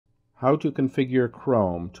How to configure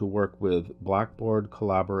Chrome to work with Blackboard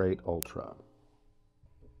Collaborate Ultra.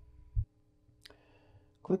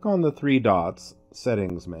 Click on the three dots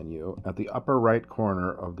Settings menu at the upper right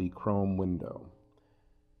corner of the Chrome window.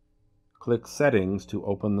 Click Settings to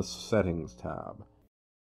open the Settings tab.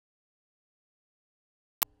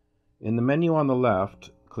 In the menu on the left,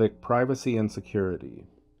 click Privacy and Security.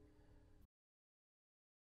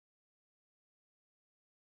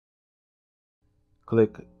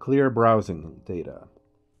 Click Clear Browsing Data.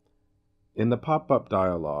 In the pop-up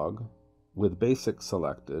dialog, with Basic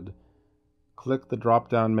selected, click the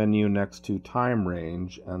drop-down menu next to Time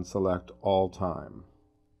Range and select All Time.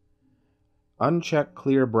 Uncheck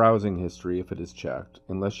Clear Browsing History if it is checked,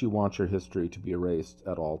 unless you want your history to be erased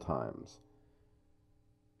at all times.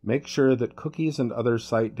 Make sure that cookies and other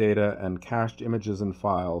site data and cached images and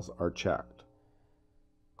files are checked.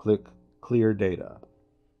 Click Clear Data.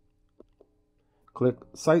 Click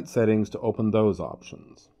Site Settings to open those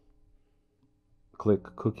options.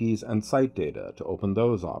 Click Cookies and Site Data to open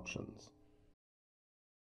those options.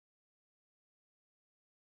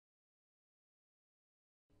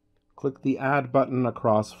 Click the Add button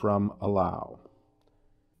across from Allow.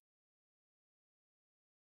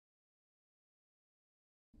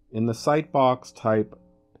 In the Site box, type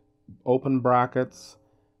open brackets,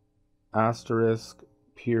 asterisk,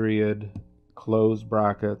 period, close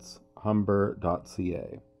brackets,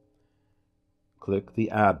 humber.ca. Click the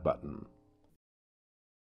Add button.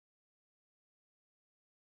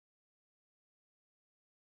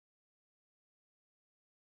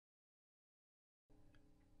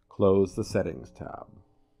 Close the Settings tab.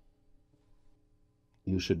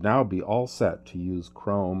 You should now be all set to use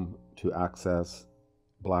Chrome to access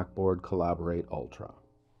Blackboard Collaborate Ultra.